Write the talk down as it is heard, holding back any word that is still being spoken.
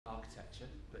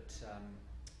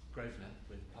Grosvenor,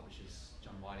 with publishers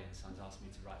John Wiley and Sons, asked me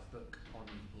to write a book on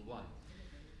Liverpool One,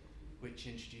 which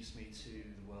introduced me to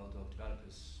the world of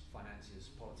developers, financiers,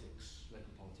 politics,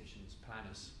 local politicians,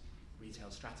 planners,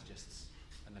 retail strategists,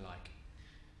 and the like.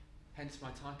 Hence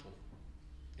my title,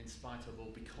 in spite of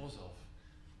or because of.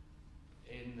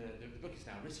 The book is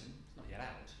now written, it's not yet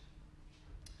out,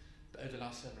 but over the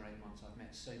last 7 or 8 months I've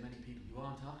met so many people who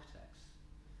aren't architects,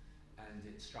 and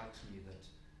it strikes me that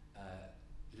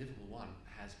Liverpool One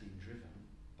has been driven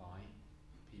by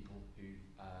people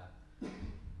who,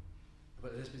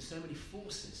 but there's been so many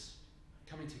forces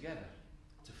coming together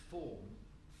to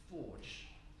forge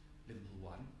Liverpool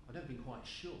One. I've never been quite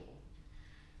sure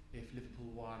if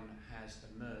Liverpool One has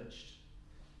emerged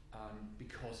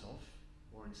because of,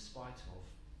 or in spite of,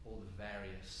 all the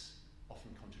various,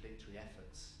 often contradictory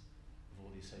efforts of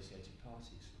all the associated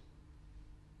parties.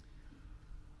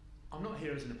 I'm not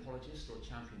here as an apologist or a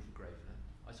champion for Grosvenor.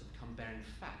 I sort of come bearing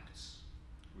facts,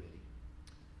 really.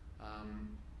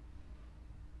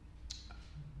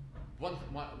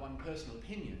 One personal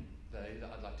opinion, though,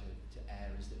 that I'd like to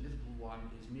air is that Liverpool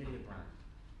One is merely a brand.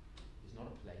 It's not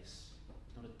a place,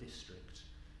 it's not a district,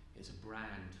 it's a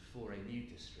brand for a new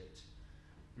district.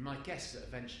 And my guess is that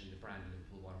eventually the brand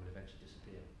Liverpool One will eventually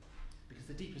disappear. Because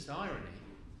the deepest irony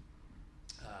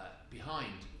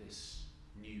behind this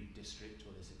new district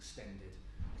or this extended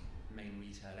main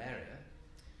retail area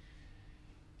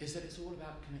is that it's all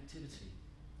about connectivity,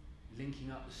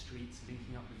 linking up the streets,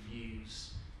 linking up the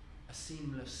views, a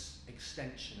seamless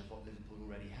extension of what Liverpool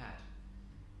already had.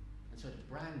 And so to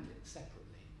brand it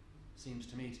separately seems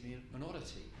to me to be an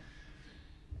oddity.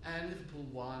 And Liverpool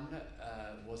One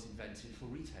was invented for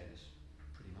retailers,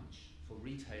 pretty much, for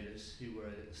retailers who were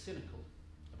a little cynical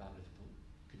about Liverpool.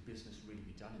 Could business really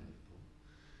be done in Liverpool?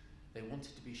 They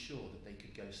wanted to be sure that they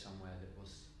could go somewhere that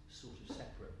was sort of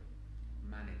separate,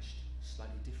 managed,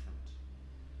 slightly different.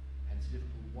 Hence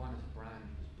Liverpool One as a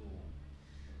brand was born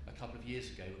a couple of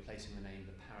years ago, replacing the name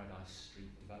the Paradise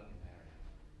Street development area.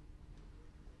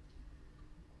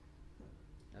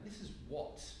 Now this is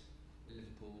what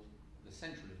Liverpool, the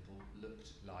central Liverpool,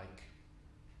 looked like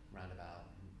around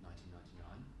about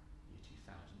 1999, year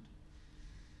 2000.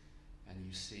 And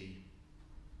you see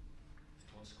the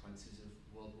consequences of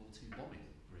World War II bombing,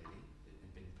 really. It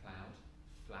had been ploughed,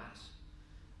 flat,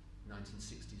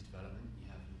 1960s development.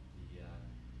 You have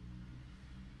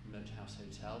the Motor House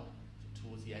Hotel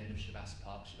towards the end of Shabas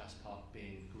Park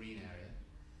being a green area.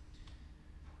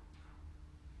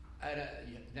 And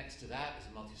next to that is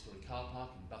a multi-storey car park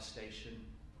and bus station,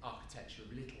 architecture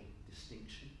of little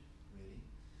distinction, really.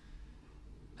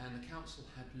 And the council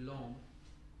had long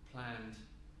planned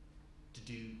to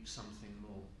do something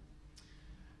more.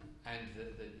 And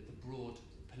the broad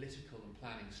political and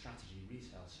planning strategy,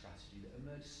 retail strategy that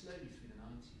emerged slowly through the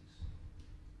 90s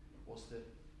was that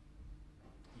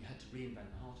you had to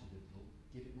reinvent the heart of Liverpool,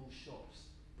 give it more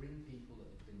shops, bring people that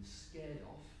had been scared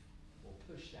off or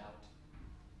pushed out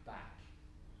back.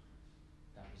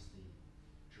 That was the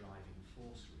driving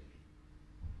force, really.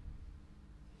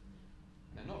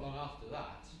 Now, not long after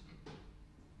that,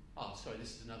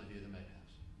 this is another view of the Motor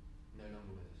House, no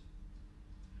longer with us.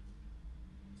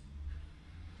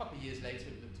 A couple of years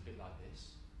later, it looked a bit like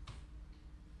this.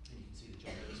 And you can see the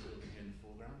John Lewis building here in the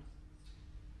foreground.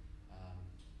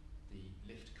 The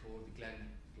lift core of the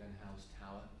Glen House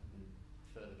Tower and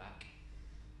further back.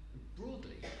 And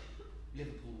broadly,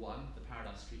 Liverpool One, the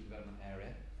Paradise Street development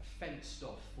area, a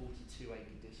fenced-off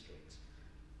 42-acre district,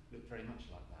 looked very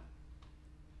much like that.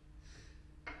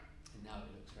 And now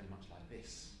it looks very much like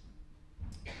this.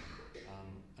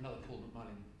 Another Paul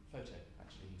McMullen photo,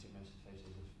 actually. He took most of the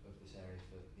photos of this area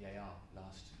for the AR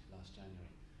last January.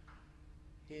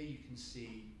 Here you can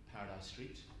see Paradise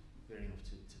Street, veering off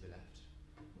to the left,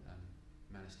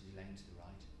 Manistee Lane to the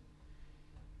right.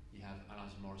 You have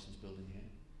Allies and Morrison's building here,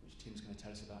 which Tim's going to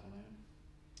tell us about in a moment.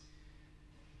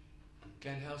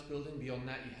 Glen House building, beyond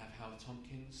that you have Howard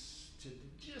Tompkins. To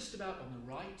just about on the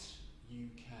right, you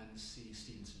can see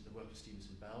Stevenson, the work of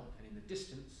Stevenson Bell, and in the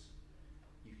distance,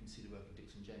 you can see the work of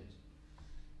Dixon James.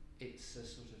 It's a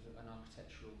sort of an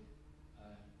architectural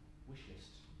wish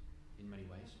list in many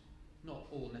ways. Not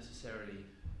all necessarily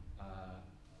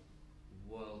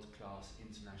world-class,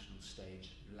 international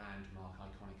stage, landmark,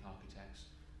 iconic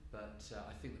architects, but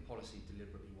I think the policy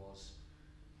deliberately was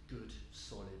good,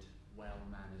 solid,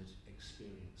 well-mannered,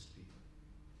 experienced people.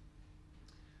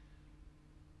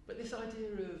 But this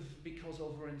idea of because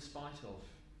of or in spite of,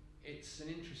 it's an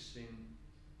interesting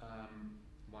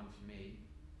one for me.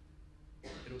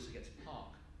 It also gets a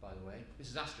park, by the way. This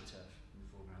is AstroTurf in the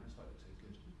foreground, that's why it looks so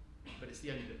good. But it's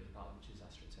the only bit of the park which is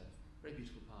AstroTurf. Very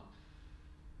beautiful park.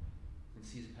 and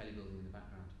Caesar Pelli building in the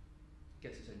background.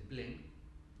 Gets its own bling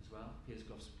as well, Piers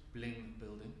Goff's bling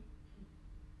building.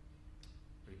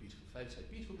 Very beautiful photo,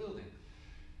 beautiful building.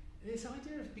 This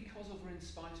idea of because of or in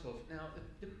spite of. Now,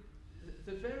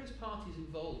 the various parties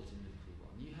involved in Liverpool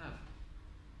One, you have,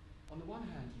 on the one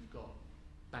hand, you've got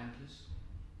bankers,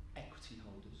 equity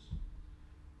holders,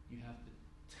 you have the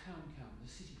town council,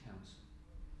 the city council,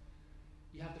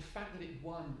 you have the fact that it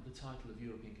won the title of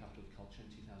European Capital of Culture in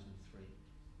 2003,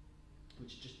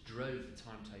 which just drove the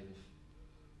timetable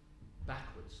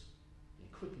backwards,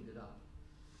 quickened it up,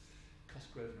 cost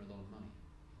Grosvenor a lot of money.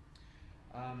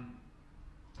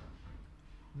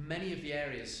 Many of the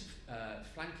areas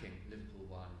flanking Liverpool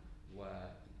One were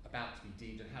about to be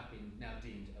deemed and have been now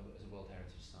deemed as a World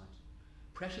Heritage Site.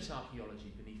 Precious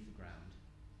archaeology beneath the ground.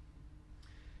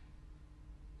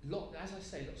 As I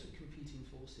say, lots of competing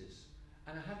forces.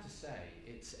 And I have to say,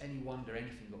 it's any wonder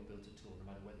anything got built at all, no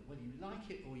matter whether you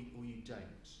like it or you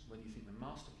don't, whether you think the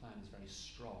master plan is very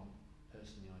strong,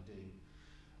 personally I do,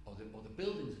 or the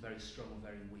buildings are very strong or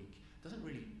very weak. Doesn't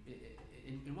really,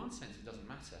 in one sense it doesn't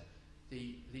matter.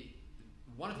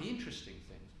 One of the interesting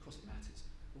things, of course it matters,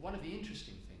 but one of the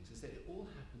interesting things is that it all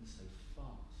happens so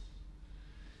fast.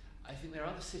 I think there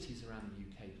are other cities around the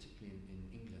UK, particularly in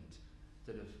England,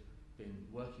 that have been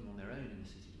working on their own in the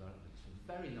city developments for a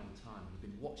very long time and have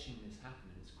been watching this happen,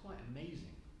 and it's quite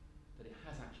amazing that it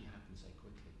has actually happened so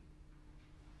quickly.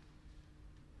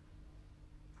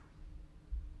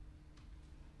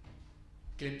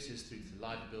 Glimpses through the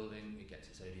Library building, it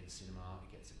gets its Odeon cinema,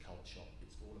 it gets a cult shop,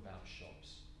 it's all about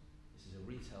shops. This is a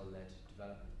retail-led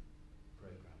development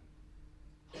programme.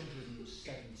 170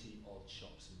 odd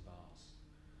shops and bars.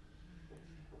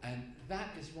 And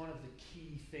that is one of the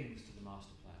key things to the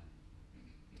master plan.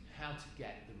 How to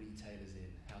get the retailers in,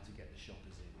 how to get the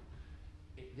shoppers in.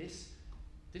 This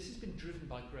has been driven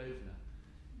by Grosvenor,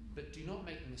 but do not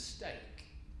make the mistake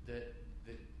that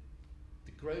the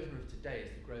Grosvenor of today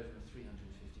is the Grosvenor of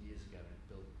 350 years ago when it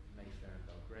built Mayfair and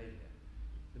Belgravia.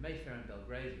 The Mayfair and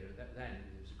Belgravia, then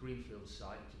it was a greenfield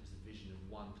site, it was the vision of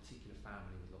one particular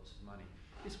family with lots of money.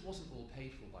 This wasn't all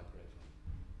paid for by Grosvenor.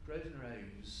 Grosvenor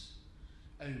owns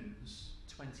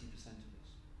 20% of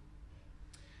this.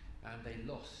 And they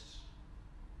lost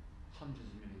hundreds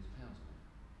of millions of pounds on it.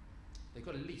 They've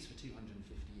got a lease for 250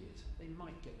 years. They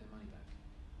might get their money back.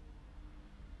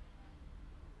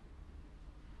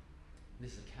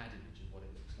 This is a CAD image of what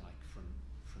it looks like from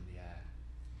the air.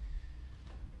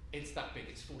 It's that big,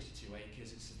 it's 42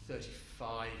 acres, it's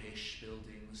 35-ish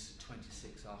buildings,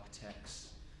 26 architects,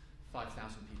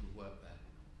 5,000 people work there.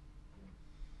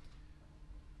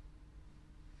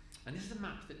 And this is a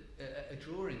map that, a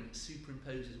drawing that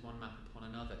superimposes one map upon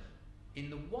another. In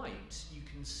the white, you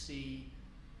can see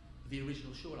the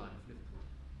original shoreline of Liverpool.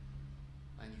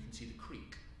 And you can see the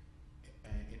creek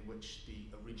in which the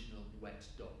original wet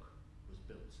dock was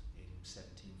built in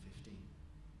 1715.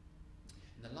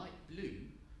 In the light blue,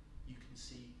 you can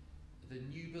see the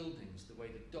new buildings, the way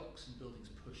the docks and buildings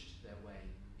pushed their way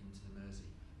into the Mersey.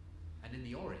 And in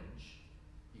the orange,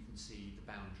 you can see the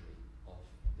boundary of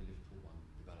the Liverpool One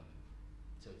development.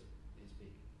 So it's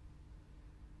big.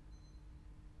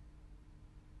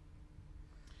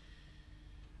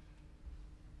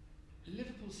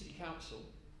 Liverpool City Council,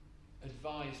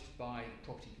 advised by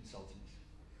property consultants,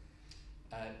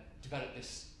 developed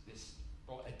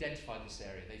or identified this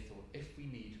area. They thought, if we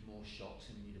need more shops,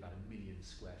 and we need about 1 million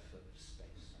square foot of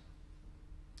space,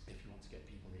 if you want to get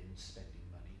people in spending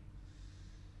money,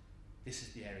 this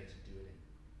is the area to do it in.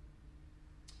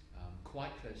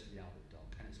 Quite close to the Albert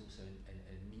Dock, and it's also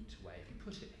a neat way, if you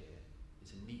put it here,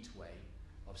 it's a neat way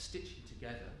of stitching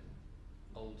together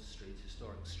old streets,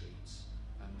 historic streets,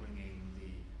 and bringing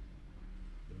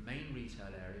the main retail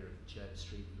area of Church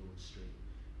Street, Lord Street,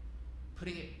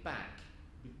 putting it back,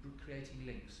 creating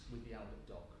links with the Albert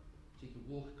Dock, so you could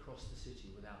walk across the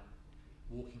city without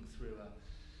walking through a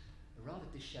rather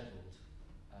dishevelled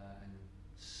and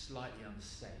slightly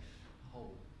unsafe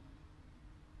hole.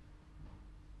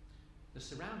 The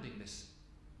surrounding this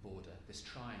border, this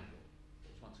triangle,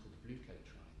 which was once called the Blue Coat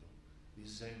Triangle,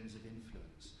 these zones of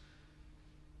influence.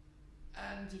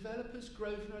 And developers,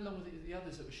 Grosvenor, along with the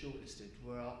others that were shortlisted,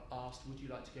 were asked, would you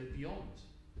like to go beyond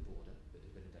the border that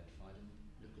had been identified and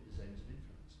look at the zones of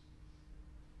influence?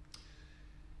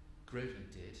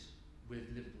 Grosvenor did, with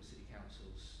Liverpool City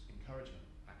Council's encouragement,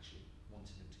 actually,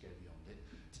 wanted them to go beyond it,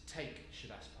 to take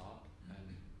Shaddas Park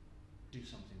and do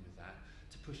something with that,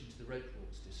 to push into the Rope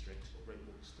Walks district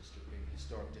being a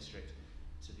historic district,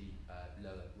 to the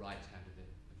lower right hand of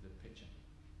the picture.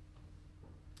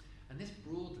 And this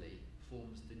broadly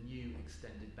forms the new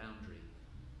extended boundary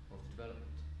of the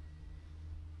development.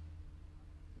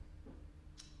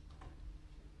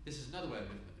 This is another way of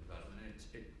looking at the development,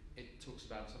 and it talks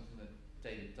about something that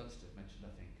David Dunster mentioned,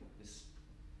 I think, this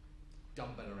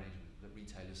dumbbell arrangement that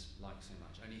retailers like so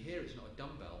much. Only here it's not a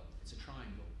dumbbell, it's a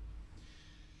triangle.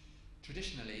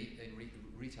 Traditionally, in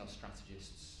retail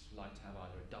strategists like to have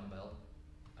either a dumbbell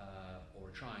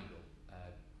or a triangle.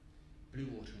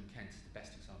 Bluewater in Kent is the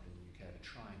best example in the UK of a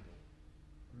triangle.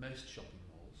 Most shopping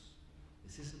malls,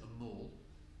 this isn't a mall,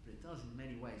 but it does in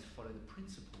many ways follow the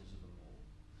principles of a mall.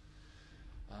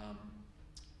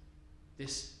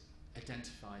 This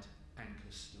identified anchor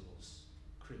stores,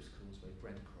 Cribs Causeway,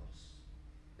 Bread Cross.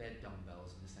 They're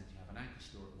dumbbells in the sense you have an anchor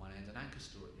store at one end, an anchor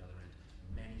store at the other end,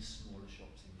 many smaller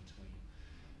shops in between.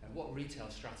 And what retail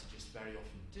strategists very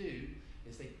often do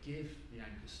is they give the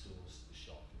anchor stores the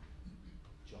shop.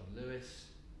 John Lewis,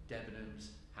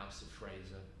 Debenhams, House of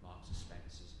Fraser, Marks and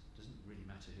Spencer's, doesn't really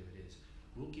matter who it is.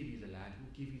 We'll give you the land,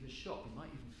 we'll give you the shop, we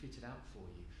might even fit it out for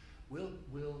you.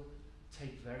 We'll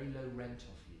take very low rent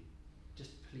off you.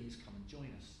 Just please come and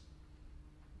join us.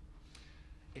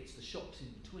 It's the shops in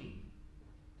between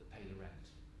that pay the rent.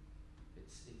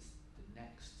 It's the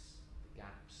Nexts, the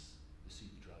Gaps, the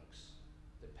Superdrugs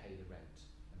that pay the rent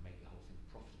and make the whole thing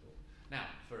profitable. Now,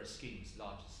 for a scheme as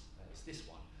large as this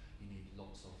one, you need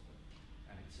lots of them,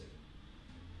 and it's a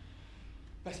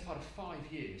best part of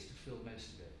 5 years to fill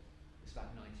most of it. It's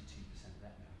about 92%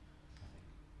 let now, I think.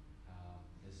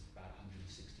 There's about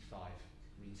 165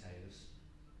 retailers,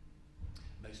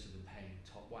 most of them paying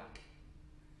top whack.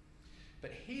 But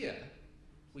here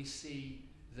we see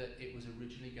that it was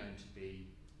originally going to be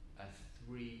a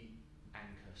 3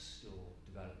 anchor store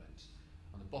development.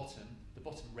 On the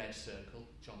bottom red circle,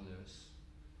 John Lewis,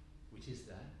 which is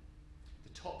there.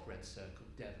 The top red circle,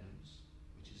 Debenhams,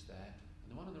 which is there. And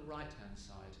the one on the right-hand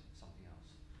side, something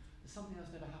else. And something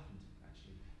else never happened,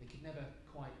 actually. They could never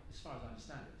quite, as far as I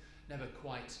understand it, never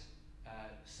quite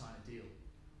sign a deal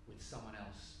with someone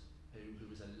else who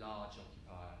was a large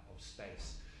occupier of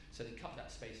space. So they cut that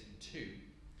space in 2,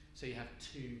 so you have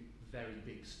 2 very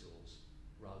big stores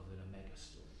rather than a mega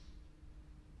store.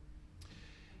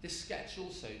 This sketch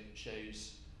also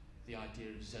shows the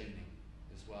idea of zoning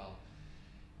as well.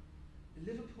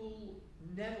 Liverpool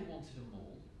never wanted a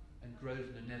mall, and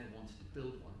Grosvenor never wanted to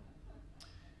build one.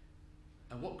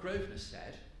 And what Grosvenor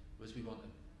said was, we want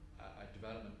a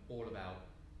development all about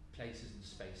places and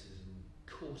spaces and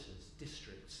quarters,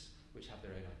 districts, which have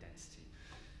their own identity.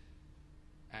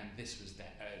 And this was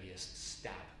their earliest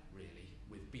stab, really,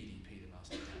 with BDP, the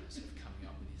master plan, sort of coming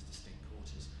up with these distinct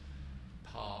quarters.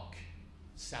 Park,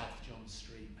 South John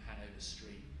Street, Hanover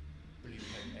Street,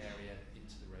 Bluecoat area,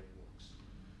 into the road walks.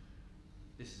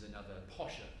 This is another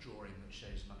posher drawing that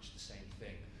shows much the same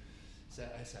thing. So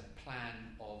it's a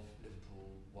plan of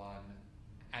Liverpool One,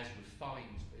 as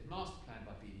refined, master plan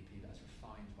by BDP, but as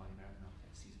refined by American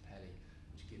architect Caesar Pelli,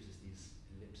 which gives us these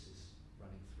ellipses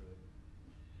running through it.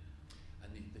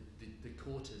 And the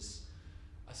quarters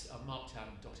are marked out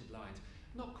in dotted lines,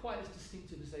 not quite as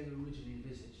distinctive as they were originally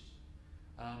envisaged,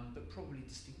 but probably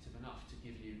distinctive enough to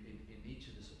give you, in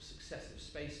each of the sort of successive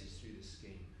spaces through the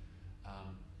scheme,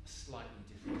 a slightly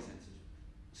different sense of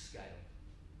scale.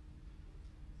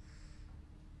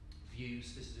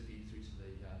 Views, this is a view through to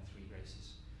the Three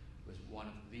Graces. These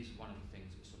are one of the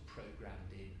things that was sort of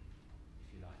programmed in, if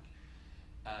you like.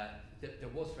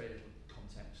 There was very little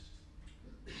context,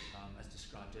 as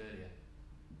described earlier,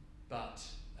 but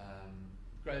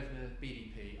Grosvenor,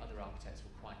 BDP, other architects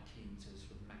were quite keen to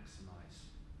sort of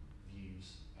maximise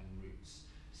views and routes.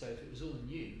 So if it was all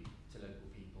new to local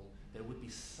people, there would be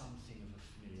something of a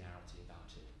familiarity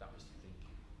about it. That was the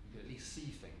thinking. You could at least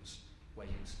see things where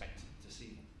you expected to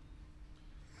see them.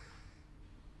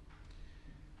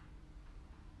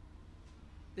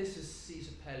 This is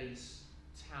Caesar Pelli's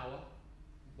tower,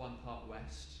 One Park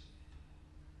West.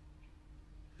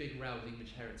 Big row of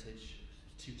English heritage,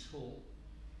 too tall,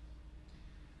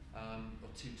 or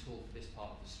too tall for this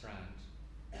part of the Strand.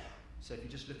 So if you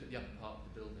just look at the upper part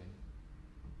of the building,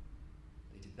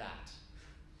 they did that.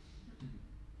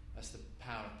 That's the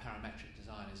power of parametric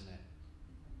design, isn't it?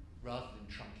 Rather than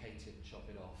truncate it and chop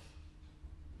it off,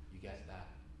 you get that.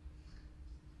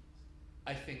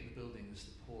 I think the building is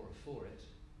the poorer for it,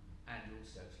 and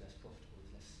also it's less profitable,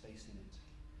 there's less space in it.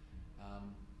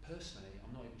 Personally,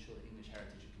 I'm not even sure that English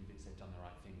Heritage are convinced they've done the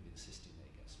right thing with insisting they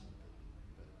get a small building,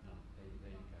 but no, there you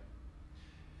go.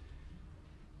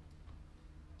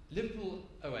 Liverpool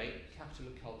 08,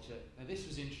 capital of culture. Now this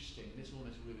was interesting, this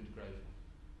almost ruined Grosvenor.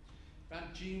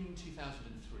 Around June 2003,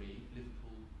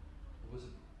 Liverpool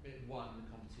it won the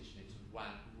competition, it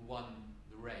won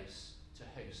the race to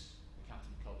host the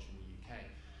capital of culture in the UK.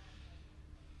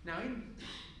 Now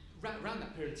around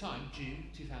that period of time, June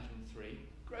 2003,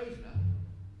 Grosvenor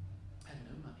had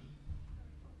no money,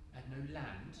 had no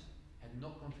land, had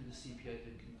not gone through the CPO,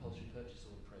 the compulsory purchase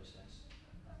order process.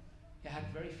 It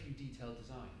had very few detailed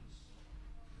designs,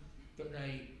 but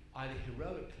they either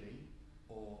heroically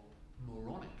or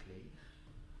moronically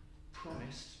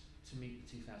promised to meet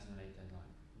the 2008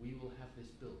 deadline. We will have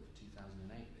this built for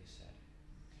 2008, they said.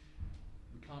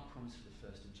 We can't promise for the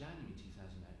 1st of January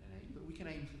 2008, but we can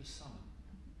aim for the summer.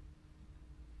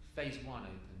 Phase 1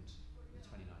 opened the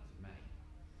 29th of May,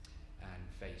 and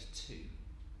Phase 2,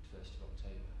 1st of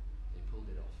October. They pulled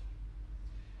it off.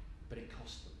 But it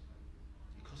cost them.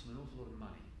 It cost them an awful lot of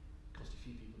money. It cost a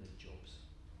few people their jobs.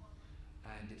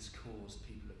 And it's caused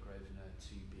people at Grosvenor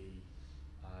to be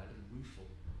a little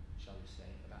rueful, shall we say,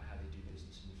 about how they do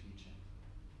business in the future.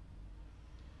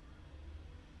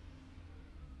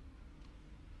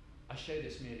 I show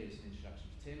this merely as an introduction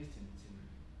for Tim. Tim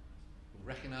will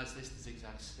recognise this, the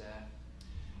zigzag stair.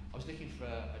 I was looking for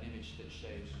an image that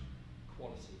showed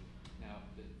quality. Now,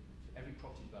 every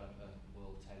property developer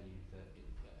will tell you that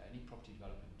any property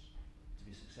development to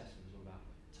be successful is all about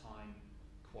time,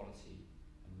 quality,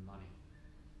 and money.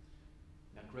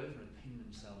 Now, Grosvenor had pinned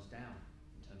themselves down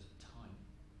in terms of time.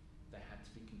 They had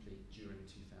to be complete during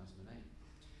 2008.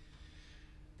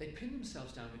 They pinned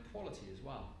themselves down with quality as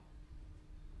well.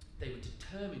 They were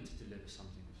determined to deliver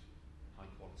something of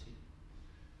high quality.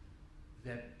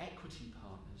 Their equity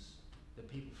partners, the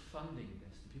people funding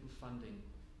this, the people funding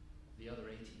the other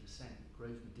 80% that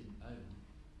Grosvenor didn't own,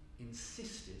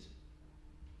 insisted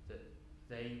that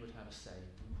they would have a say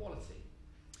in quality.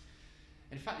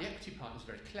 In fact, the equity partners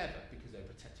were very clever because they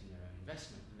were protecting their own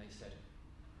investment, and they said,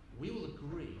 we will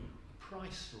agree a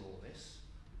price for all this.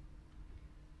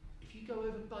 If you go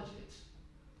over budget,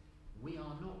 we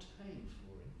are not paying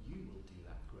for it. You will do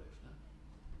that, Grosvenor.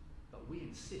 But we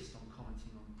insist on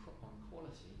commenting on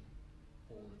quality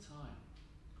all the time.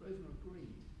 Grosvenor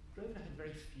agreed. Grosvenor had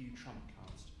very few trump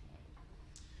cards to play.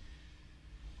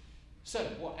 So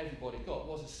what everybody got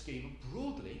was a scheme of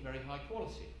broadly very high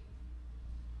quality.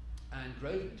 And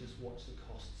Grosvenor just watched the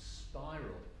costs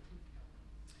spiral.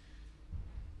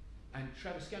 And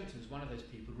Trevor Skempton was one of those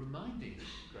people reminding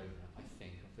Grosvenor, I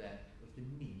think, of the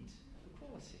need for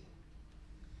quality.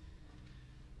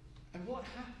 And what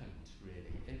happened,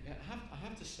 really, I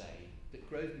have to say that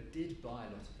Grosvenor did buy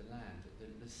a lot of the land.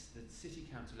 The City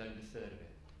Council owned a third of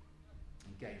it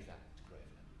and gave that to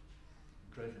Grosvenor.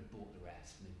 Grosvenor bought the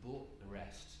rest, and they bought the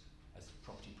rest as the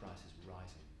property prices were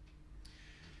rising.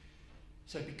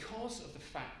 So because of the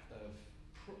fact of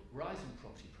rising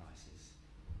property prices,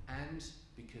 and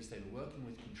because they were working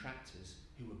with contractors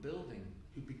who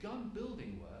begun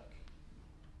building work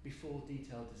before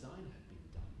detailed design had been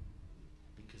done,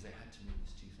 because they had to meet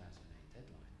this 2008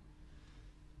 deadline.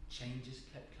 Changes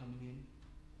kept coming in,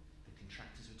 the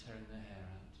contractors were tearing their hair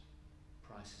out,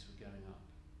 prices were going up,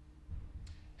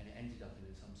 and it ended up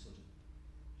in some sort of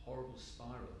horrible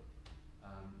spiral,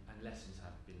 and lessons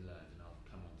have been learned, and I'll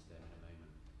come on to them in a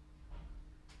moment.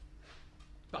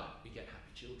 But we get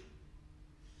happy children,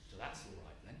 so that's all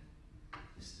right then.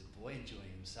 This is a boy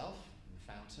enjoying himself in the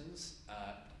fountains,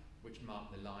 which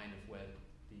mark the line of where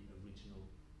the original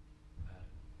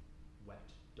wet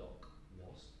dock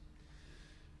was,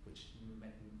 which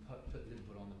put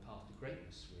Liverpool on the path to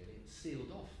greatness, really. It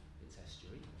sealed off its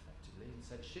estuary, effectively, and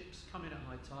said, ships come in at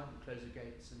high tide and close the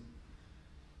gates, and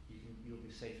you'll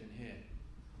be safe in here.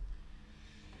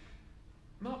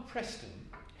 Mark Preston,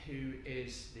 who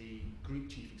is the Group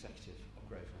Chief Executive of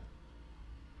Grosvenor,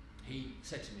 he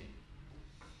said to me,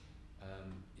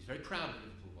 he's very proud of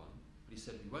Liverpool One, but he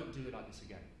said, we won't do it like this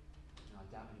again. And I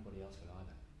doubt anybody else will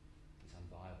either. It's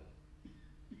unviable.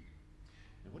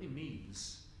 Now what he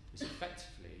means is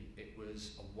effectively it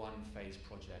was a one-phase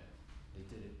project. They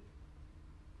did it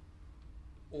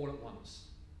all at once,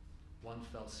 one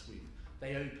fell swoop.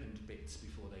 They opened bits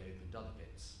before they opened other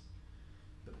bits,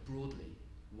 but broadly,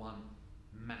 one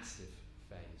massive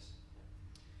phase.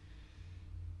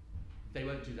 They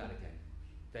won't do that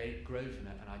again.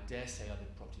 Grosvenor, and I dare say other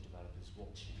property developers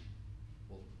watching,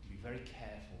 will be very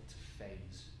careful to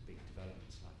phase big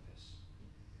developments like this.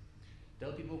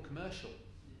 They'll be more commercial.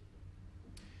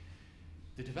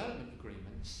 The development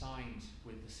agreement signed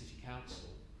with the City Council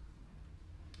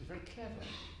was very clever.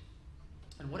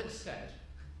 And what it said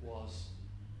was,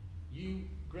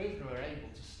 Grosvenor are able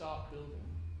to start building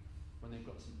when they've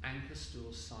got some anchor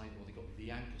stores signed, or they've got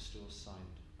the anchor stores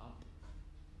signed up.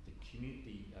 The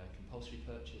compulsory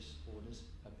purchase orders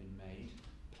have been made.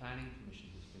 Planning permission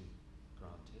has been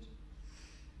granted.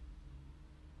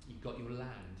 You've got your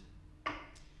land.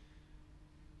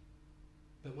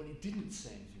 But what it didn't say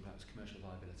anything about was commercial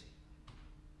viability.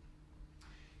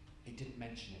 it didn't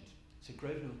mention it. So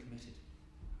Grosvenor were committed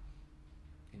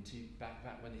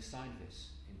back when they signed this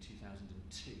in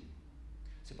 2002.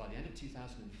 So by the end of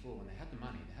 2004, when they had the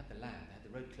money, they had the land, they had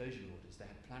the road closure orders, they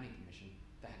had planning permission,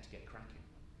 they had to get cracking,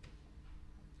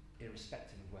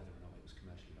 irrespective of whether or not it was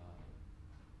commercially viable.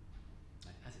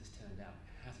 And as it's turned out,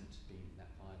 it hasn't been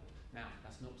that viable. Now,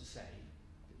 that's not to say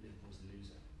that Liverpool's the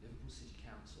loser. Liverpool City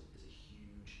Council is a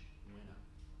huge winner,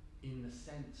 in the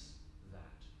sense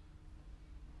that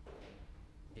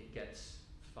it gets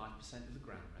 5% of the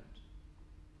ground rent,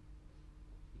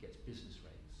 it gets business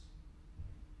rates,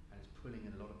 and it's pulling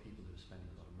in a lot of people who are spending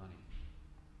a lot of money.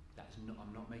 That's not,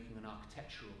 I'm not making an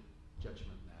architectural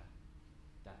judgment there,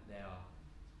 that they're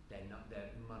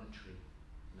monetary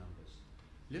numbers.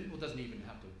 Liverpool doesn't even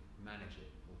have to manage it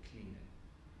or clean it.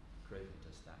 Grosvenor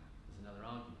does that. There's another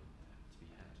argument there to be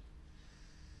had.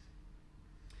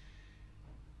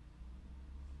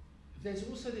 There's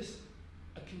also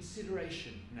a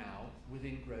consideration now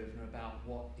within Grosvenor about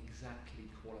what exactly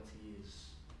quality is.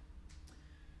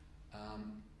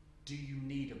 Do you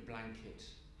need a blanket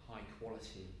high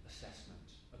quality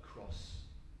assessment across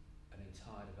an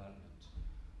entire development,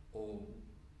 or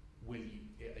are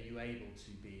you able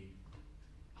to be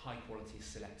high quality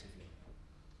selectively?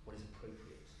 What is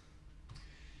appropriate?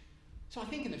 So I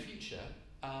think in the future,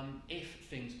 if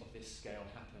things of this scale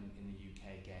happen in the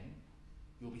UK again,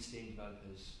 you'll be seeing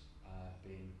developers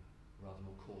being rather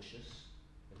more cautious,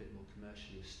 a bit more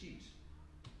commercially astute,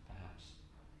 perhaps.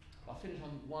 I'll finish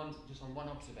on one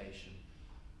observation.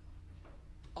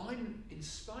 In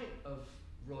spite of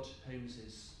Rod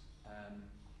Holmes's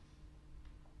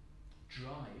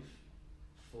drive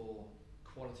for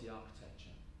quality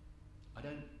architecture, I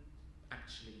don't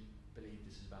actually believe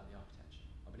this is about the architecture.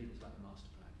 I believe it's about the master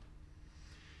plan.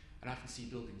 And I can see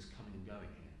buildings coming and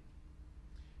going here.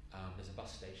 There's a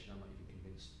bus station. I'm not even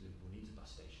convinced Liverpool needs a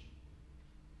bus station.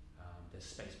 There's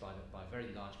space by a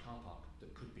very large car park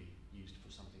that could be used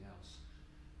for something else.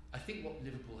 I think what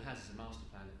Liverpool has is a master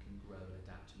plan that can grow and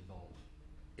adapt and evolve,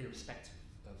 irrespective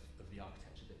of the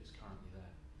architecture that is currently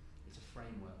there. It's a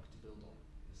framework to build on,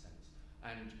 in a sense.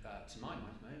 And to my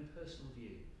mind, my own personal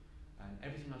view, and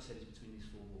everything I've said is between these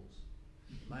four walls,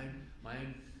 my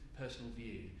own personal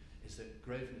view is that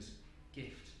Grosvenor's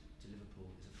gift to Liverpool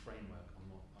is a framework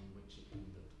on which it can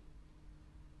be built.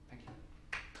 Thank you.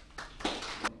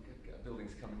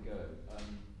 Buildings come and go.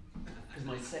 Because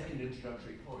my second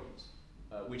introductory point,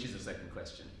 which is a second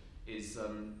question, is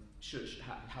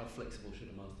how flexible should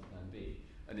a master plan be?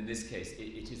 And in this case,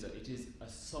 it is a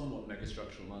somewhat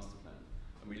megastructural master plan.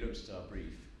 And we looked at our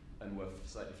brief and were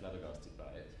slightly flabbergasted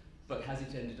by it. But has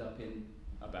it ended up in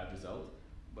a bad result?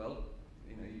 Well,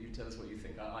 you tell us what you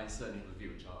think. I certainly have a view,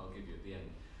 which I'll give you at the end.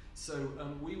 So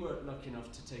we were lucky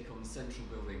enough to take on the central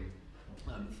building,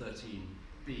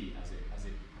 13B, as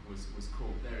it was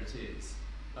called. There it is.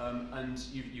 And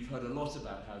you've heard a lot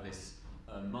about how this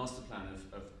master plan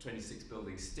of 26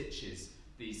 buildings stitches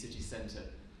the city centre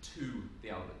to the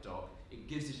Albert Dock. It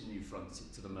gives it a new front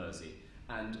to the Mersey.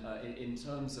 And in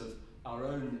terms of our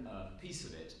own piece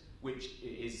of it, which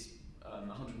is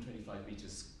 125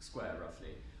 metres square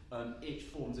roughly, it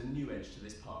forms a new edge to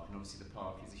this park. And obviously the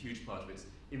park is a huge part of its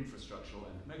infrastructural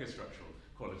and megastructural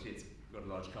quality. It's got a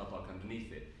large car park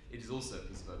underneath it. It is also a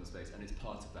piece of urban space, and it's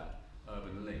part of that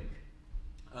urban link.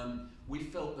 We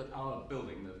felt that our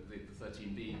building, the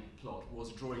 13B plot,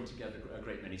 was drawing together a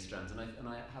great many strands, and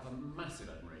I have a massive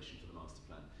admiration for the master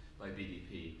plan by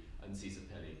BDP and Cesar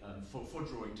Pelli for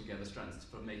drawing together strands,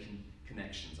 for making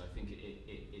connections. I think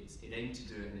it aimed to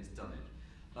do it, and it's done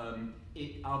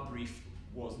it. Our brief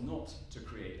was not to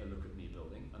create a Look at Me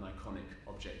building, an iconic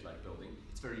object-like building.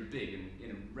 It's very big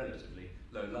and relatively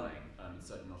low-lying. It's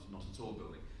certainly not a tall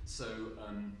building. So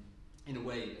in a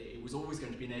way, it was always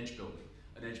going to be an edge building,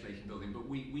 an edge-making building, but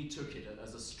we took it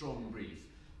as a strong brief,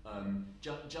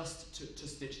 just to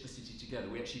stitch the city together.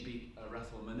 We actually beat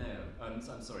Rafael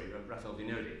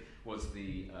Vinodi was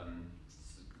the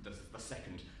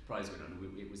second prize winner, and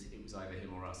it was either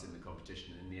him or us in the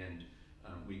competition, and in the end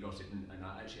we got it, and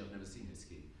I've never seen his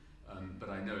scheme, but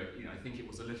I know it. I think it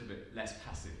was a little bit less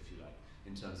passive, if you like,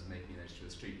 in terms of making an edge to a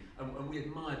street. And we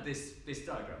admired this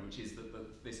diagram, which is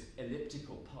this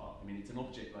elliptical park. I mean, it's an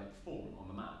object-like form on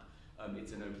the map.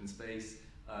 It's an open space,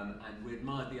 and we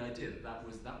admired the idea that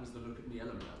was the Look at Me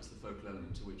element. That was the focal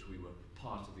element to which we were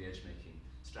part of the edge-making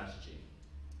strategy.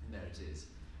 And there it is.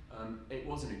 It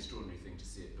was an extraordinary thing to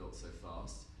see it built so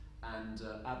fast, and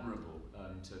admirable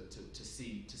to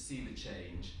see the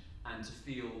change and to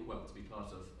feel, well, to be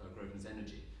part of Grosvenor's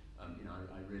energy. I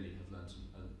really have learned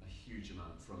a huge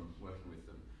amount from working with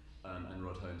them, and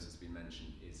Rod Holmes has been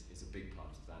mentioned is a big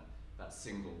part of that that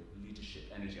single leadership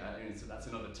energy. So that's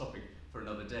another topic for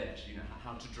another day, actually,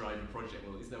 how to drive a project.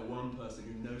 Well, is there one person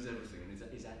who knows everything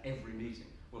and is at every meeting?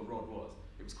 Well, Rod was.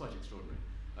 It was quite extraordinary.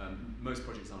 Most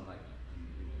projects aren't like that,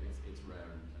 and it's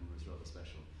rare and was rather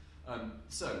special.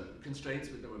 So, constraints,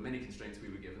 there were many constraints we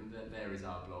were given. There is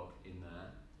our blog in there.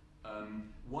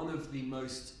 One of the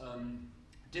most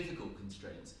difficult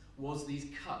constraints was these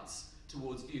cuts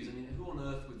towards views. I mean, who on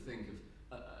earth would think of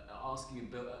asking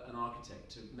an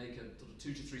architect to make a sort of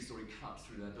 2 to 3 story cut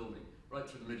through their building, right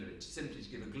through the middle of it, simply to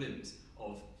give a glimpse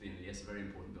of, yes, a very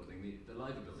important building, the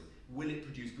Liver building. Will it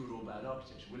produce good or bad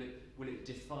architecture? Will it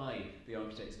defy the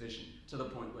architect's vision to the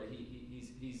point where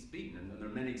he's beaten? And there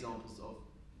are many examples of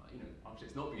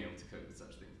architects not being able to cope with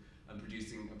such things and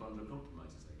producing a bundle of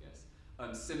compromises, I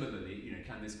guess. Similarly,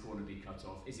 can this corner be cut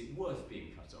off? Is it worth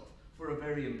being cut off for a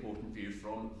very important view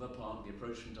from the park, the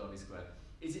approach from Derby Square?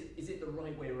 Is it the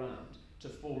right way around to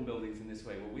form buildings in this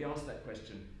way? Well, we asked that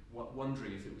question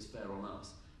wondering if it was fair on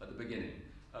us at the beginning,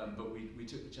 but we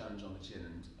took the challenge on the chin,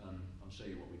 and I'll show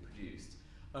you what we produced.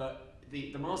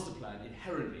 The master plan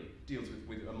inherently deals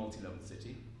with a multi-level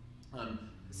city.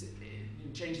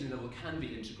 Changing the level can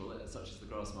be integral, such as the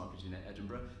grass market in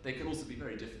Edinburgh. They can also be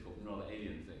very difficult and rather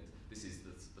alien things. This is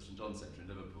the St John's Centre in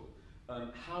Liverpool.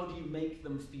 How do you make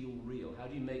them feel real? How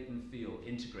do you make them feel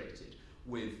integrated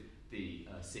with the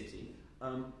city?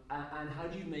 And how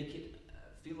do you make it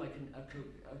feel like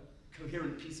a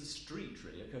coherent piece of street,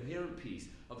 really, a coherent piece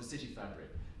of the city fabric?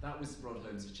 That was Rod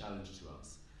Holmes' challenge to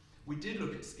us. We did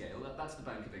look at scale. That's the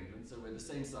Bank of England, so we're the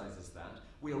same size as that.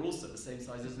 We are also the same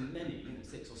size as many,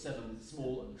 6 or 7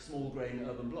 small grain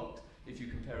urban blocks, if you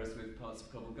compare us with parts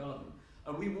of Covent Garden.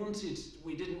 And we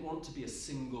didn't want to be a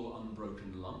single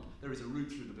unbroken lump. There is a route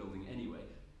through the building anyway.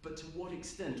 But to what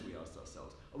extent, we asked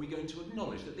ourselves, are we going to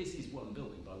acknowledge that this is one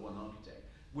building by one architect,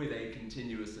 with a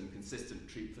continuous and consistent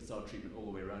facade treatment all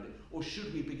the way around it? Or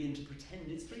should we begin to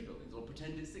pretend it's 3 buildings, or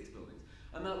pretend it's 6 buildings?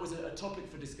 And that was a topic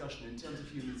for discussion in terms of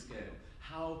human scale.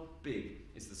 How big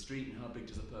is the street, and how big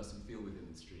does a person feel within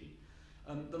the street?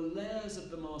 The layers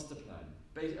of the master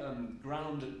plan,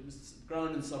 ground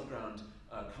and subground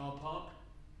car park,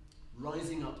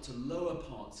 rising up to lower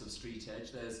parts of street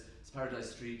edge. There's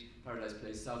Paradise Street, Paradise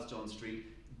Place, South John Street.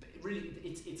 Really,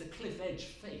 it's a cliff edge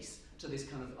face to this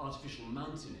kind of artificial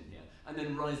mountain in here, and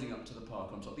then rising up to the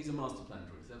park on top. These are master plan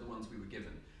drawings. They're the ones we were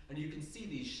given. And you can see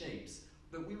these shapes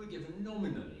that we were given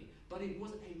nominally, but it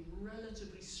was a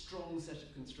relatively strong set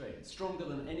of constraints, stronger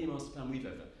than any master plan we've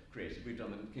ever created. We've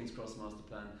done the King's Cross master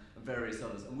plan and various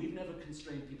others, and we've never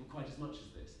constrained people quite as much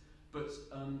as this. But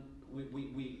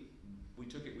we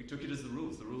took it as the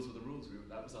rules. The rules were the rules.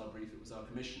 That was our brief. It was our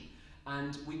commission,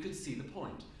 and we could see the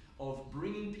point of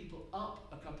bringing people up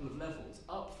a couple of levels,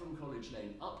 up from College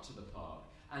Lane, up to the park,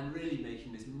 and really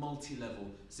making this multi-level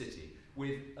city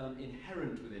with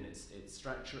inherent within its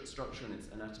structure and its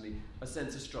anatomy a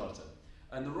sense of strata.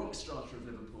 And the rock strata of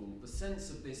Liverpool, the sense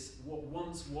of this, what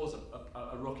once was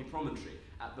a rocky promontory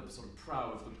at the sort of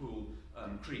prow of the Pool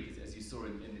Creek, as you saw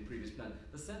in the previous plan,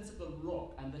 the sense of the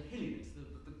rock and the hilliness,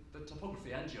 the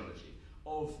topography and geology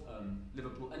of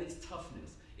Liverpool, and its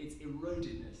toughness, its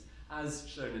erodedness, as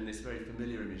shown in this very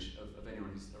familiar image of anyone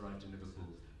who's arrived in Liverpool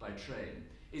by train,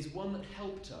 is one that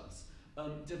helped us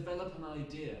develop an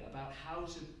idea about how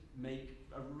to make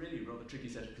a really rather tricky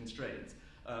set of constraints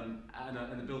and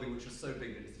a building which was so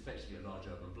big that it's effectively a large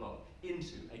urban block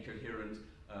into a coherent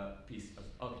piece of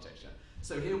architecture.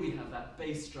 So here we have that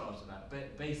base strata,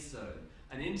 that base zone,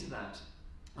 and into that,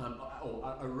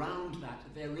 or around that,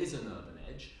 there is an urban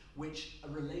edge which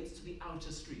relates to the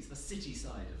outer streets, the city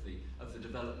side of the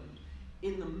development.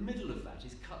 In the middle of that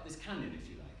is cut this canyon, if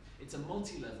you like. It's a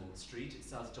multi-level street, it's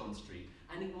South John Street,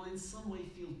 and it will in some way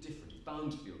feel different. It's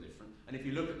bound to feel different. And if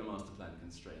you look at the master plan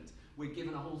constraints, we're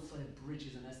given a whole set of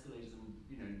bridges and escalators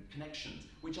and connections,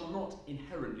 which are not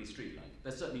inherently street-like.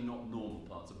 They're certainly not normal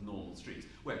parts of normal streets,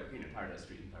 where Paradise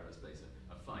Street and Paradise Place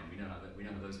are fine. We know how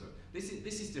those work. This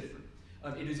is different.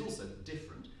 It is also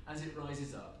different as it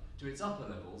rises up to its upper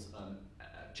levels,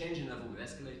 changing level with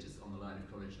escalators on the line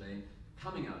of College Lane,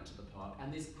 coming out to the park,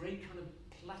 and this great kind of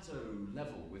plateau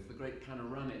level with the great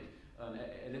panoramic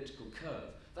elliptical curve.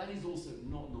 That is also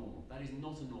not normal. That is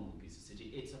not a normal piece of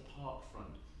city. It's a park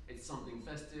front. It's something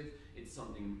festive. It's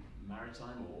something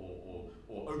maritime or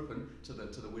open to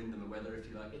the wind and the weather, if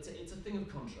you like. It's a thing of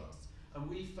contrasts. And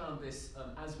we found this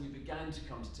as we began to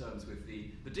come to terms with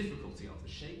the difficulty of the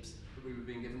shapes that we were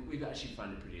being given. We've actually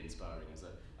found it pretty inspiring as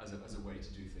a way to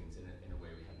do things in a way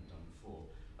we hadn't done before.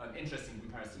 Interesting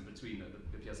comparison between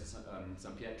the Piazza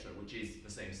San Pietro, which is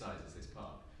the same size as this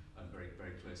park, very,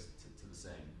 very close to the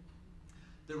same.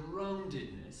 The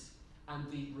roundedness and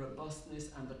the robustness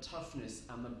and the toughness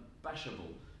and the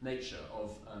bashable nature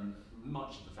of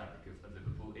much of the fabric of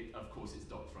Liverpool. Of course, it's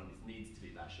dock front, it needs to be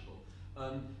bashable.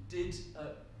 Did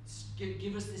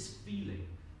give us this feeling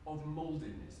of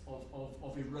mouldedness,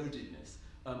 of erodedness,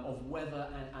 of weather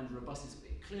and robustness.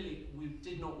 Clearly, we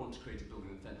did not want to create a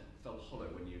building that felt hollow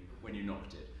when you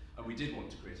knocked it, and we did want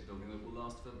to create a building that will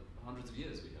last for hundreds of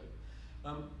years, we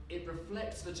hope. It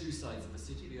reflects the two sides of the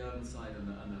city, the urban side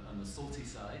and the salty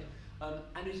side,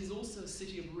 and it is also a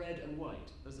city of red and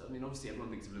white. I mean, obviously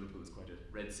everyone thinks of Liverpool as quite a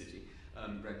red city,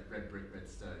 red brick, red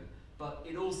stone, but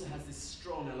it also has this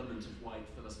strong element of white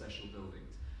for the special buildings.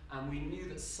 And we knew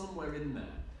that somewhere in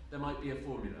there might be a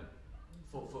formula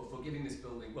for giving this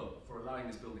building, well, for allowing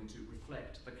this building to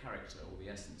reflect the character or the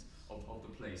essence of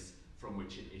the place from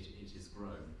which it is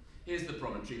grown. Here's the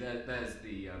promontory, there's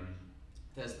the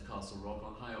Castle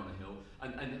Rock high on a hill,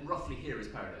 and roughly here is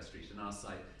Paradise Street, and our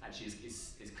site actually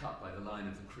is cut by the line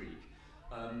of the creek.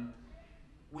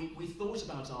 We thought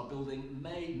about our building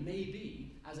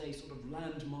maybe as a sort of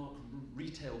landmark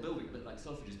retail building, a bit like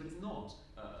Selfridges, but it's not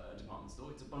a department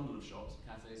store, it's a bundle of shops,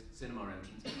 cafes, cinema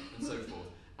entrance, and so forth.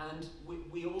 And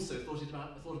we also thought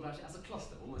about it as a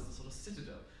cluster, almost a sort of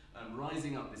citadel,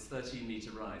 rising up this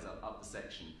 13-metre rise up the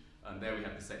section. There we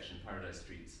have the section, Paradise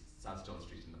Street, South John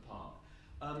Street in the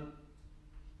park.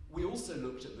 We also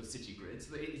looked at the city grids,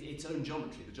 its own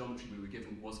geometry. The geometry we were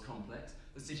given was complex.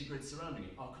 The city grids surrounding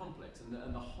it are complex,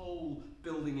 and the whole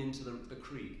building into the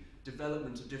creek,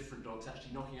 development of different docks,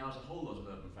 actually knocking out a whole lot of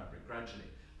urban fabric gradually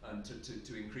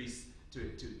to increase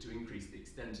the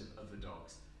extent of the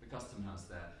docks. The custom house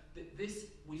there. This,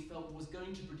 we felt, was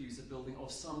going to produce a building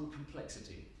of some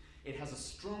complexity. It has a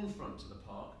strong front to the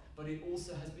park, but it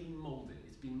also has been moulded.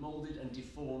 It's been moulded and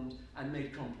deformed and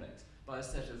made complex by a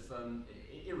set of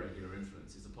irregular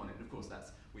influences upon it. And of course,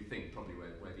 that's, we think, probably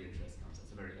where the interest comes.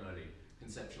 That's a very early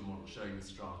conceptual model showing the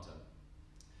strata.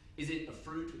 Is it a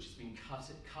fruit which has been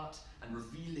cut and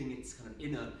revealing its kind of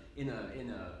inner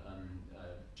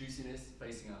juiciness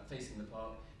facing the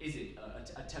park? Is it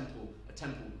a temple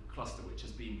cluster which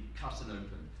has been cut and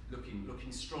opened,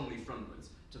 looking strongly frontwards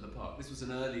to the park? This was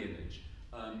an early image.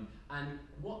 And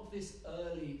what this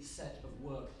early set of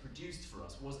work produced for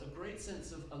us was a great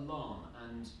sense of alarm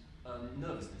and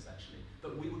nervousness, actually,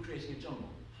 that we were creating a jumble.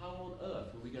 How on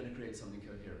earth were we going to create something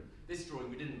coherent? This drawing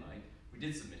we didn't like. We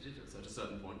did submit it at a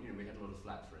certain point. We had a lot of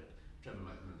flack for it. Trevor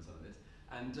might remember some of this.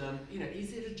 And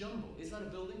is it a jumble? Is that a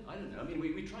building? I don't know. I mean,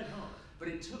 we tried hard, but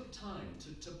it took time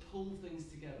to pull things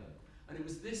together. And it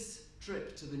was this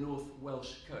trip to the North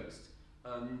Welsh coast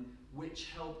which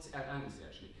helped, Anglesey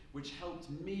actually, which helped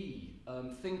me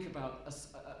think about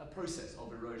a process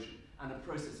of erosion and a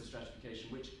process of stratification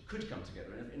which could come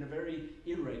together in a very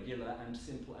irregular and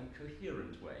simple and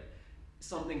coherent way.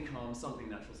 Something calm, something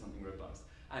natural, something robust.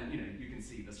 And you can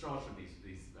see the strata of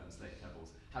these slate pebbles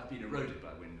have been eroded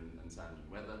by wind and sand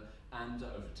and weather, and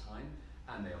over time,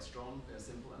 and they are strong, they're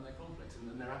simple, and they're complex,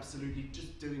 and they're absolutely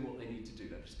just doing what they need to do.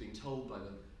 They're just being told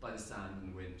by the sand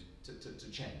and the wind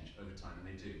to change over time, and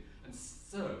they do. And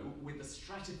so, with the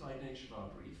stratified nature of our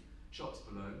brief, shops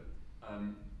below,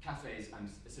 cafes and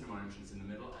cinema entrance in the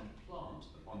middle, and plant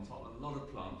on top, a lot of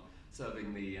plant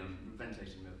serving the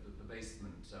ventilating the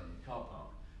basement car park.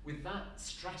 With that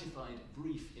stratified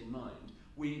brief in mind,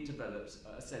 we developed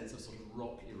a sense of sort of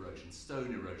rock erosion,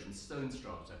 stone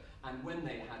strata, and when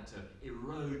they had to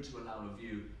erode to allow a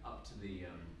view up to the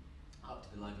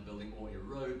Liver building, or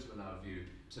erode to allow a view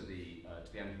to the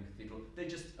Anglican Cathedral, they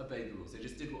just obeyed the rules. They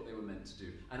just did what they were meant to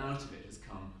do, and out of it has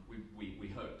come, we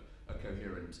hope, a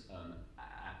coherent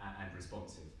and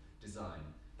responsive design.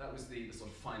 That was the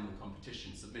sort of final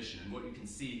competition submission, and what you can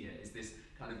see here is this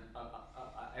kind of,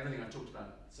 everything I've talked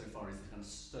about so far is the kind of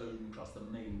stone crust, the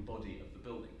main body of the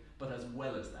building. But as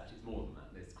well as that, it's more than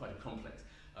that. It's quite a complex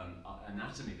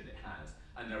anatomy that it has.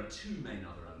 And there are two main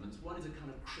other elements. One is a kind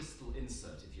of crystal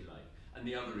insert, if you like, and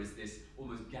the other is this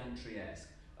almost gantry-esque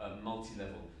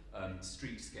multi-level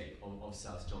streetscape of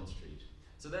South John Street.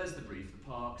 So there's the brief, the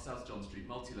park, South John Street,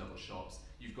 multi-level shops.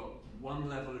 You've got one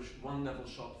level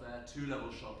shop there,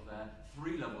 two-level shop there,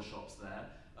 three-level shops there,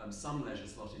 some leisure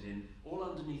slotted in, all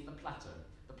underneath the plateau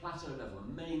level,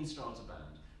 a main strata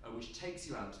band, which takes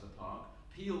you out to the park,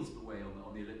 peels away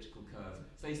on the elliptical curve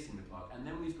facing the park, and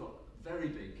then we've got very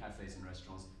big cafes and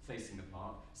restaurants facing the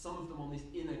park, some of them on this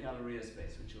inner galleria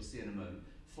space, which you'll see in a moment,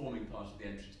 forming part of the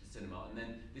entrance to the cinema, and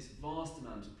then this vast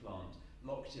amount of plant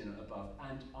locked in above.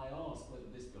 And I ask whether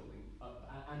this building,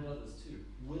 and others too,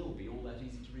 will be all that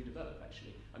easy to redevelop,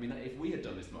 actually. I mean, if we had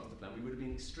done this master plan, we would have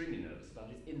been extremely nervous about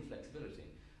its inflexibility.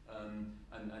 And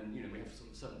we have sort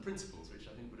of certain principles which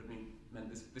I think would have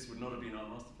meant this would not have been our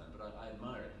master plan, but but I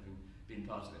admire it, having been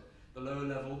part of it. The lower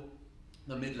level,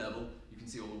 the mid-level, you can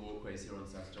see all the walkways here on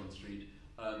South John Street.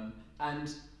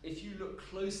 And if you look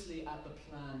closely at the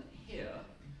plan here,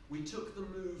 we took the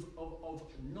move of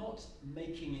not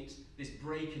making it this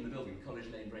break in the building, College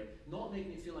Lane break, not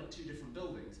making it feel like two different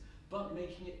buildings, but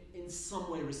making it in some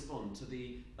way respond to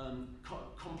the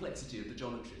complexity of the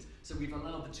geometries. So we've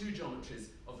allowed the two geometries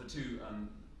of the two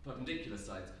perpendicular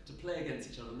sides to play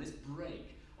against each other, and this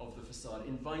break of the facade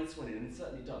invites one in, and it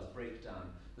certainly does break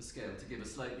down the scale to give a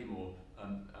slightly more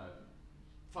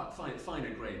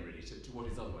finer grain, really, to what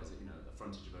is otherwise, a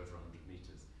frontage of over 100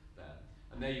 metres there.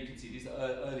 And there you can see these are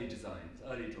early designs,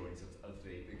 early drawings of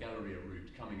the Galleria route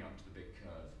coming up to the big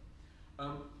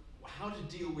curve. How to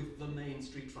deal with the main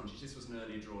street frontage. This was an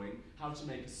early drawing. How to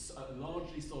make a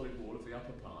largely solid wall of the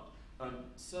upper part.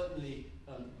 Certainly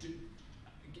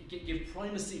give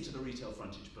primacy to the retail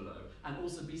frontage below, and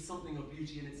also be something of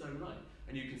beauty in its own right.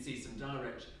 And you can see some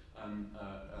direct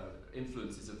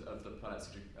influences of the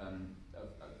Palazzo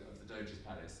of the Doge's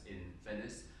Palace in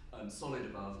Venice. Solid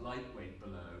above, lightweight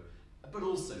below, but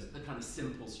also the kind of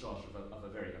simple strata of a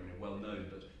very, well-known,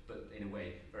 but in a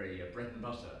way very bread and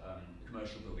butter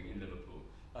commercial building in Liverpool.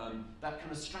 That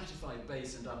kind of stratified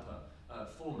base and upper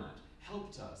format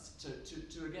helped us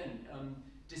to again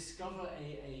discover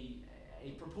a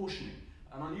proportioning,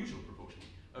 an unusual proportioning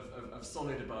of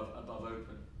solid above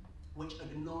open, which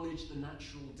acknowledged the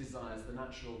natural desires, the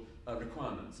natural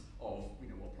requirements of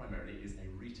what primarily is a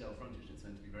retail frontage. It's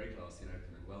meant to be very classy and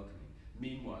open and welcoming.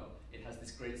 Meanwhile, it has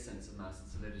this great sense of mass and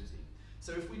solidity.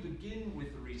 So if we begin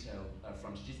with the retail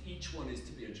frontages, each one is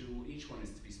to be a jewel, each one is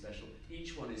to be special,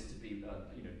 each one is to be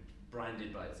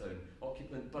branded by its own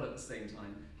occupant, but at the same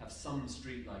time have some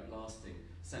street-like lasting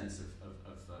sense of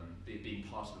being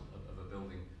part of a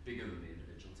building bigger than the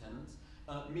individual tenants.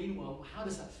 Meanwhile, how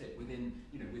does that fit within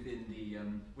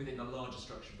the larger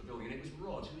structure of the building? And it was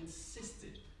Rod who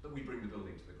insisted that we bring the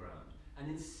building to the ground, and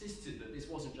insisted that this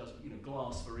wasn't just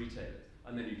glass for retailers,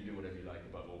 and then you can do whatever you like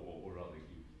above, or rather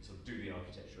you sort of do the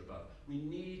architecture above. We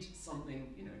need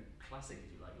something classic,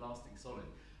 if you like, lasting, solid.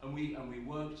 And we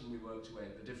worked away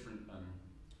at the different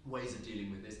ways of dealing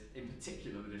with this. In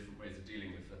particular, the different ways of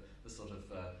dealing with the sort of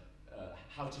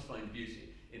how to find beauty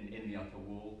in the upper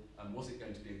wall. Was it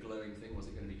going to be a glowing thing? Was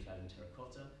it going to be clad in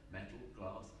terracotta, metal,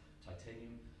 glass,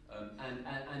 titanium?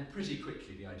 And pretty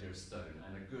quickly the idea of stone,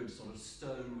 and a good sort of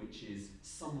stone which is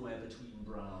somewhere between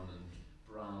brown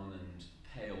and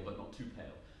pale, but not too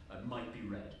pale, might be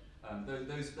red.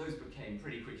 Those became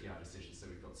pretty quickly our decisions. So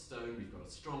we've got stone, we've got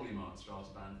a strongly marked strata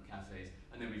band, cafes,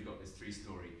 and then we've got this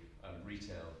three-storey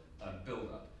retail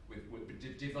build-up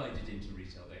divided into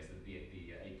retail bays, the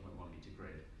 8.1 metre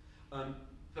grid.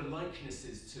 The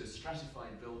likenesses to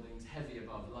stratified buildings, heavy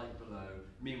above, light below,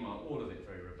 meanwhile all of it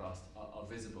very robust, are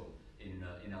visible in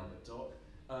Albert Dock.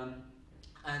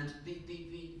 And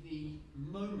the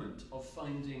moment of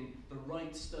finding the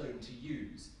right stone to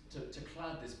use to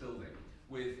clad this building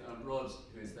with Rod,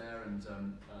 who is there, and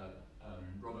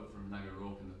Robert from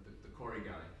Langeroog and the quarry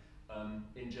guy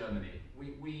in Germany,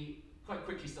 we quite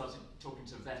quickly started talking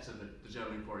to Vetter, the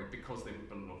German quarry, because they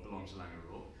belonged to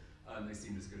Langeroog. They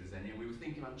seemed as good as any, and we were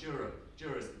thinking about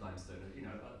Jura's limestone,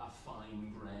 a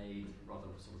fine grey, rather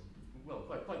sort of, well,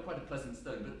 quite a pleasant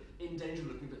stone, but in danger of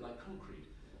looking a bit like concrete.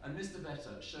 And Mr.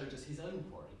 Vetter showed us his own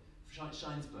quarry,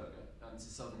 Scheinsberger, this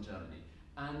is southern Germany,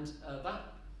 and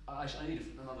I need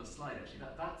another slide actually.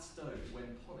 That stone,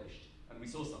 when polished, and we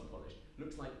saw some polished,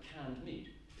 looks like canned meat.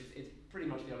 It's pretty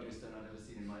much the ugliest stone I've ever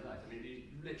seen in my life. I mean,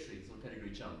 it literally sort of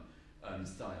pedigree chum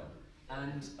style.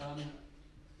 And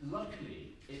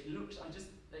luckily,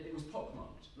 it was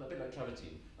pockmarked, a bit like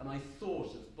travertine. And I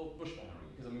thought of bush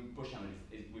hammering, because bush hammering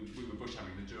we were bush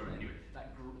hammering the Jura anyway,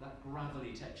 that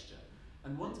gravelly texture.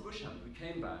 And once bush hammered, we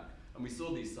came back and we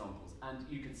saw these samples, and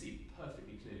you can see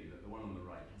perfectly clearly that the one on the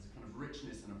right has a kind of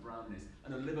richness and a brownness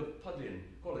and a Liverpudlian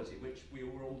quality, which we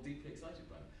were all deeply excited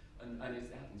by. And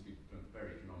it happens to be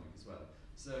very economic as well.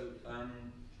 So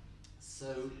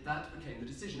that became the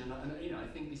decision, and I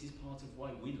think this is part of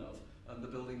why we love the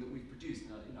building that we've produced.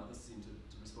 And others seem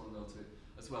to respond well to it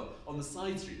as well. On the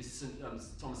side street, this is St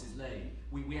Thomas's Lane,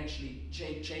 we actually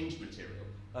changed material,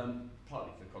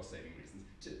 partly for cost-saving reasons,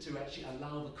 to actually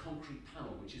allow the concrete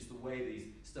panel, which is the way these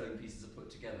stone pieces are put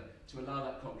together, to allow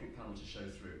that concrete panel to show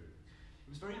through. It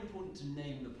was very important to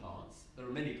name the parts. There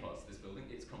are many parts of this building,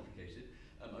 it's complicated.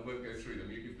 I won't go through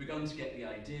them. You've begun to get the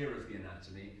idea of the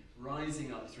anatomy,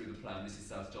 rising up through the plan. This is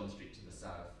South John Street to the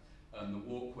south. The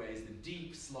walkways, the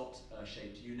deep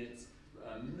slot-shaped units,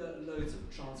 loads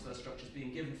of transfer structures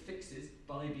being given fixes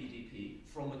by BDP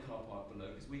from the car park below,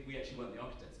 because we actually weren't the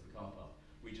architects of the car park.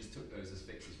 We just just took those as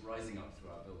fixes, rising up through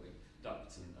our building,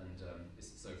 ducts and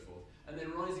so forth, and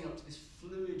then rising up to this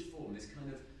fluid form, this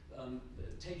kind of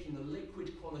taking the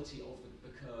liquid quality of the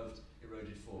curved,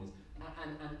 eroded forms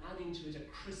and adding to it a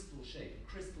crystal shape,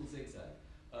 a crystal zigzag,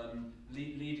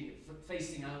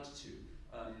 facing out to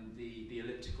the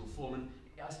elliptical form. And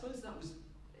I suppose that was,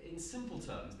 in simple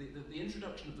terms, the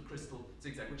introduction of the crystal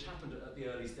zigzag, which happened at the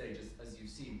early stages, as you've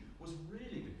seen, was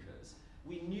really because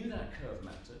we knew that curve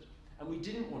mattered, and we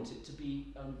didn't want it to be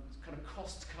kind of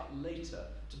cost cut later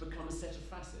to become a set of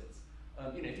facets.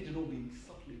 You know, if it had all been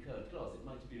subtly curved glass, it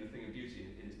might have been a thing of beauty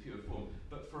in its pure form.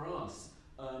 But for us,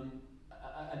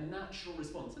 a natural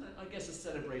response, and I guess a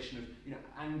celebration of, you know,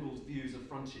 angled views of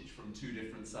frontage from two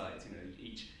different sides. You know,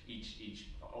 each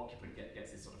occupant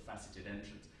gets this sort of faceted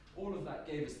entrance. All of that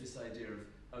gave us this idea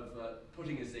of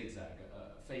putting a zigzag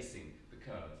facing the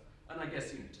curve. And I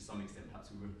guess, you know, to some extent, perhaps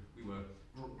we were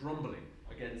grumbling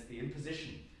against the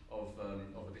imposition of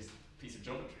this piece of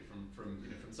geometry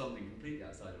from something completely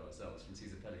outside of ourselves, from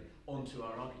Cesar Pelli, onto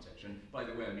our architecture. And by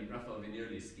the way, I mean, Raphael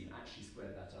Vignoli's scheme actually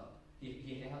squared that up.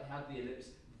 He had the ellipse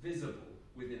visible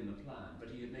within the plan, but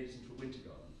he had made it into a winter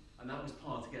garden. And that was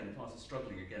part of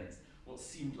struggling against what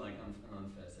seemed like an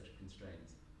unfair set of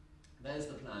constraints. There's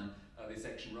the plan, this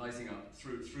section rising up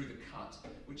through the cut,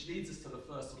 which leads us to the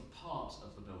first sort of part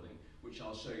of the building, which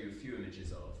I'll show you a few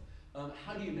images of.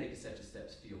 How do you make a set of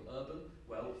steps feel urban?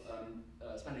 Well,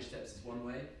 Spanish steps is one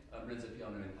way, Renzo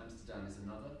Piano in Amsterdam is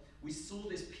another. We saw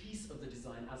this piece of the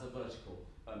design as a vertical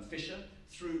fissure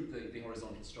through the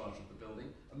horizontal strata of the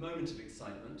building, a moment of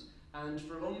excitement, and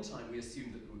for a long time we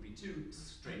assumed that there would be two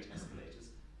straight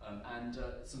escalators and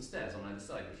some stairs on either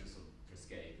side, which was sort of for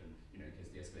escape and, you know, in case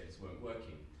the escalators weren't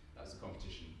working. That was a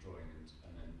competition drawing,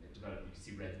 and then it developed. You can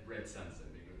see red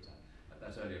sandstone being looked at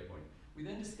that earlier point. We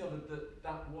then discovered that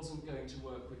that wasn't going to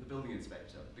work with the building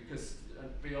inspector, because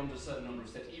beyond a certain number of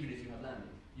steps, even if you have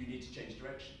landing, you need to change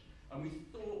direction. And we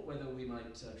thought whether we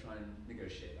might try and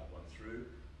negotiate that one through,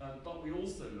 but we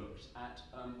also looked at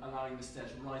allowing the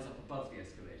stairs to rise up above the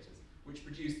escalators, which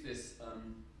produced this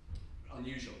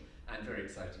unusual and very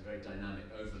exciting, very dynamic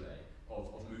overlay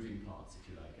of moving parts, if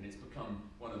you like. And it's become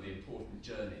one of the important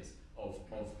journeys of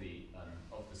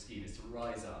the scheme, is to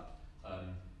rise up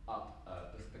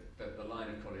the line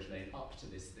of College Lane up to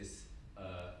this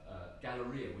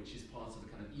galleria, which is part of the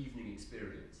kind of evening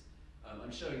experience.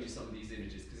 I'm showing you some of these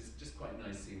images because it's just quite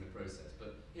nice seeing the process.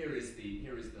 But here is the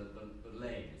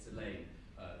lane. It's a lane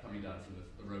coming down from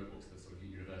the roadwalks, the sort of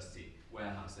university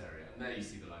warehouse area, and there you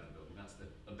see the line of the building. That's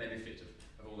the benefit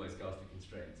of all those ghastly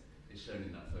constraints. It's shown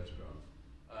in that photograph.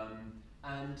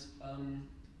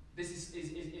 This is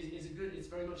a good. It's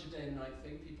very much a day and night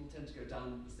thing. People tend to go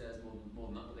down the stairs more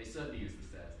than up, but they certainly use the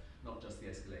stairs, not just the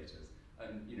escalators.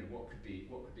 And, you know, what could be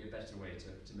a better way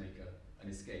to make an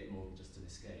escape more than just an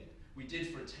escape? We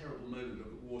did, for a terrible moment,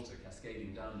 look at water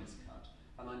cascading down this cut,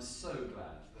 and I'm so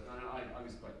glad that I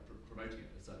was quite promoting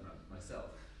it a certain amount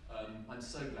myself. I'm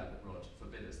so glad that Rod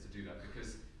forbid us to do that,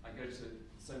 because I go to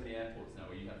so many airports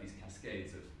now where you have these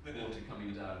cascades of water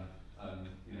coming down,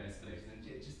 escalators, and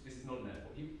this is not an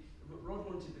airport. Rod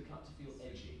wanted the cut to feel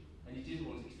edgy, and he didn't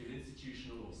want it to feel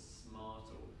institutional or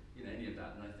smart or, you know, any of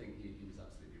that, and I think he was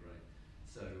absolutely right.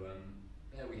 So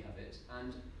there we have it,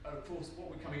 and of course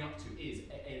what we're coming up to is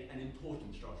an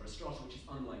important strata, a strata which is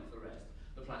unlike the rest,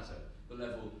 the plateau, the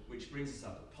level which brings us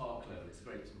up at park level. It's a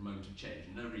great sort of moment of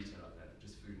change, and no retail up there, but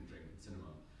just food and drink and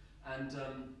cinema. And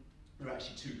there are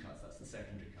actually two cuts, that's the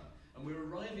secondary cut. And we're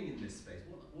arriving in this space.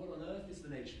 What on earth is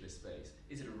the nature of this space?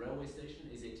 Is it a railway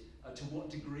station? Is it, to what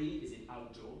degree is it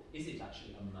outdoor? Is it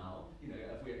actually a mall? You know,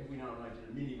 have we now arrived in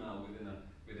a mini mall within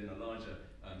a larger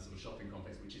sort of shopping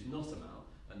complex, which is not a mall?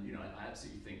 And, you know, I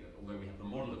absolutely think that although we have the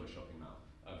model of a shopping mall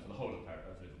for the whole of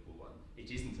Liverpool One,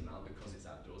 it isn't a mall because it's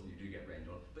outdoors and you do get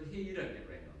rained on. But here you don't get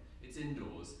rained on. It's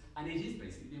indoors, and it is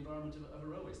basically the environment of a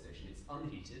railway station. It's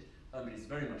unheated. It's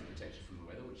very much protected from the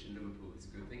weather, which in Liverpool is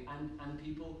a good thing, and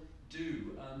people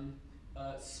do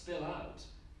spill out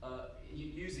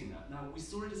using that. Now, we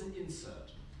saw it as an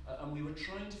insert, and we were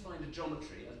trying to find a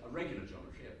geometry, a regular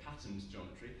geometry, a patterned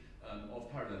geometry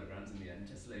of parallelograms in the end,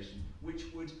 tessellations, which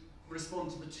would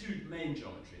respond to the two main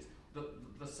geometries,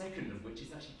 the second of which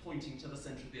is actually pointing to the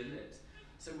centre of the ellipse.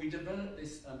 So we developed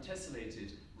this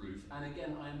tessellated roof, and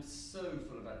again, I am so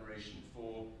full of admiration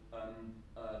for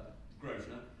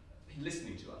Grosvenor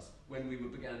listening to us when we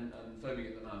began foaming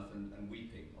at the mouth and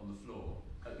weeping on the floor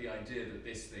at the idea that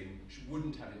this thing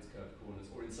wouldn't have its curved corners,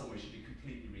 or in some way should be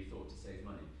completely rethought to save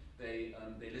money. They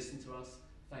listened to us.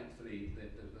 Thankfully,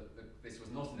 this was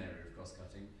not an area of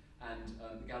cross-cutting,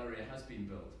 and the Galleria has been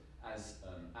built as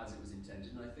it was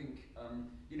intended. And I think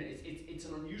you know, it's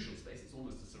an unusual space. It's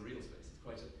almost a surreal space.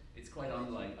 It's quite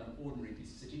unlike an ordinary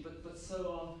piece of city. But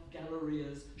so are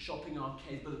gallerias, shopping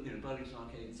arcades, you know, Burlington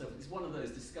Arcade, and so forth. It's one of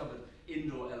those discovered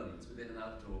indoor elements within an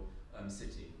outdoor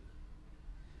city.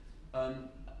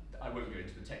 I won't go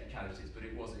into the technicalities, but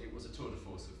it was a tour de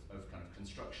force of kind of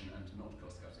construction and not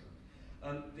cost cutting.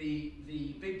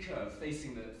 The big curve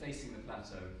facing the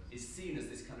plateau is seen as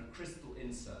this kind of crystal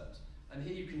insert, and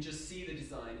here you can just see the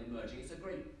design emerging. It's a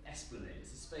great esplanade.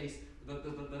 It's a space.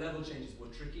 The level changes were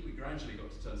tricky. We gradually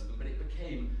got to terms with them, but it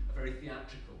became a very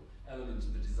theatrical element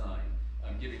of the design,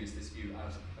 giving us this view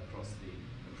out across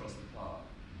the park.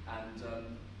 And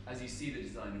as you see the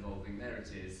design evolving, there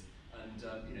it is. And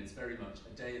you know, it's very much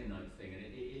a day and night thing, and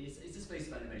it's a space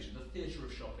of animation. The theatre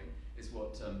of shopping is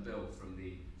what Bill from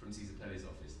Caesar Pelle's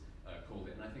office called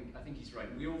it, and I think he's right.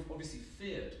 We all obviously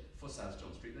feared for South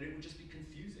John Street that it would just be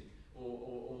confusing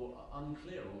or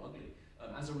unclear or ugly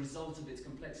as a result of its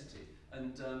complexity.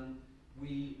 And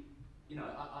you know,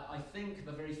 I think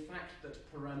the very fact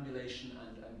that perambulation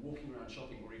and walking around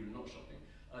shopping, or even not shopping,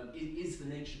 is the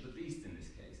nature of the beast in this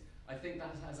case. I think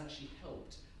that has actually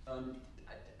helped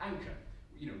anchor,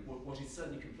 you know, what is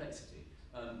certainly complexity,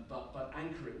 but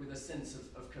anchor it with a sense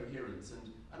of coherence.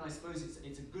 And I suppose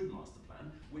it's a good master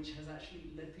plan, which has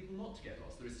actually led people not to get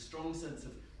lost. There is a strong sense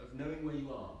of knowing where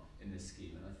you are in this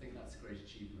scheme, and I think that's a great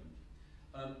achievement.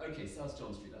 Okay, South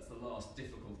John Street, that's the last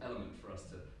difficult element for us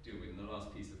to deal with, and the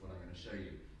last piece of what I'm going to show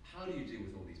you. How do you deal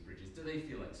with all these bridges? Do they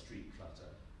feel like street clutter?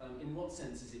 In what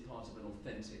sense is it part of an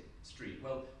authentic street?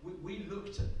 Well, we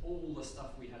looked at all the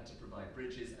stuff we had to provide: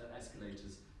 bridges,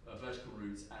 escalators, vertical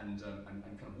routes, and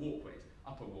kind of walkways,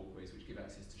 upper walkways, which give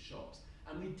access to shops.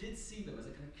 And we did see them as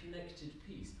a kind of connected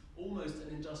piece, almost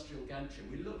an industrial gantry.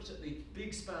 We looked at the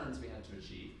big spans we had to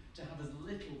achieve to have as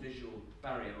little visual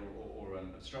barrier or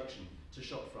obstruction to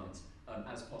shop fronts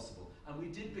as possible. And we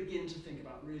did begin to think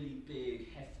about really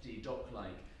big, hefty,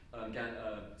 dock-like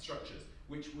structures,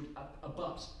 which would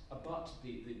abut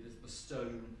the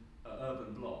stone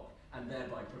urban block, and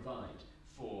thereby provide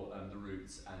for the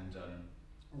routes and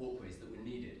walkways that were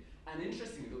needed. And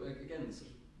interestingly, again, sort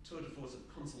of tour de force of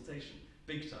consultation,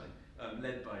 big time,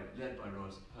 led by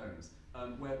Rod Holmes,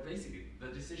 where basically the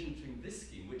decision between this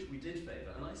scheme, which we did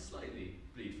favour, and I slightly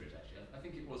bleed for it actually, I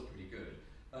think it was pretty good,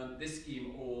 this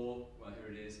scheme or, well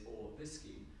here it is, or this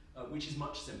scheme, which is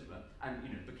much simpler and, you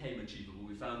know, became achievable.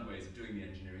 We found ways of doing the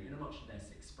engineering in a much less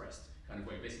expressed kind of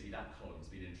way. Basically that column's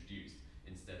been introduced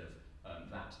instead of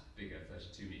that bigger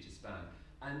 32-metre span.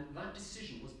 And that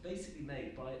decision was basically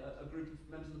made by a group of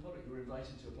members of the public who were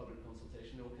invited to a public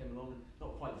consultation. They all came along and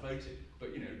not quite voted,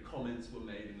 but, you know, comments were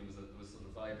made, and there was sort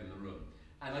of vibe in the room.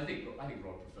 And I think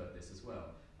Rod preferred this as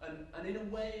well. And in a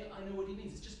way, I know what he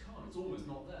means. It's just calm. It's almost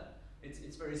not there.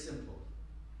 It's very simple.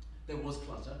 There was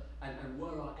clutter, and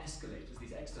were our escalators,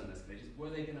 these external escalators, were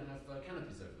they going to have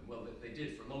canopies over them? Well, they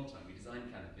did for a long time. We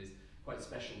designed canopies, quite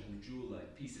special and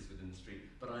jewel-like pieces within the street.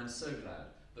 But I am so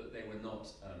glad that they were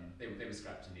not, they were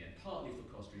scrapped in the end, partly for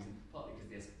cost reasons, partly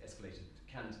because the escalator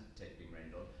can take being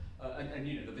rained on. And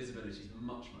you know, the visibility is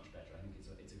much, much better. I think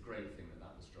it's a great thing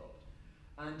that was dropped.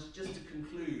 And just to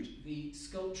conclude, the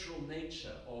sculptural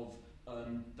nature of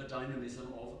the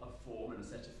dynamism of a form and a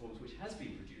set of forms which has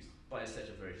been produced by a set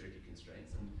of very tricky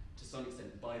constraints, and to some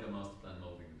extent by the master plan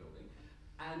moulding the building,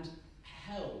 and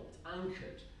held,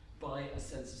 anchored by a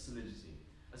sense of solidity,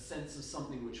 a sense of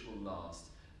something which will last,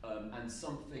 and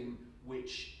something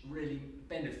which really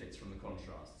benefits from the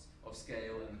contrasts of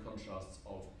scale and the contrasts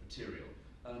of material.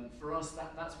 For us,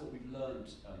 that's what we've learned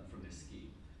from this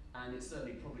scheme, and it's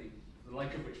certainly probably the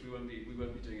like of which we won't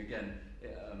be doing again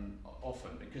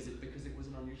often, because it was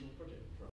an unusual project.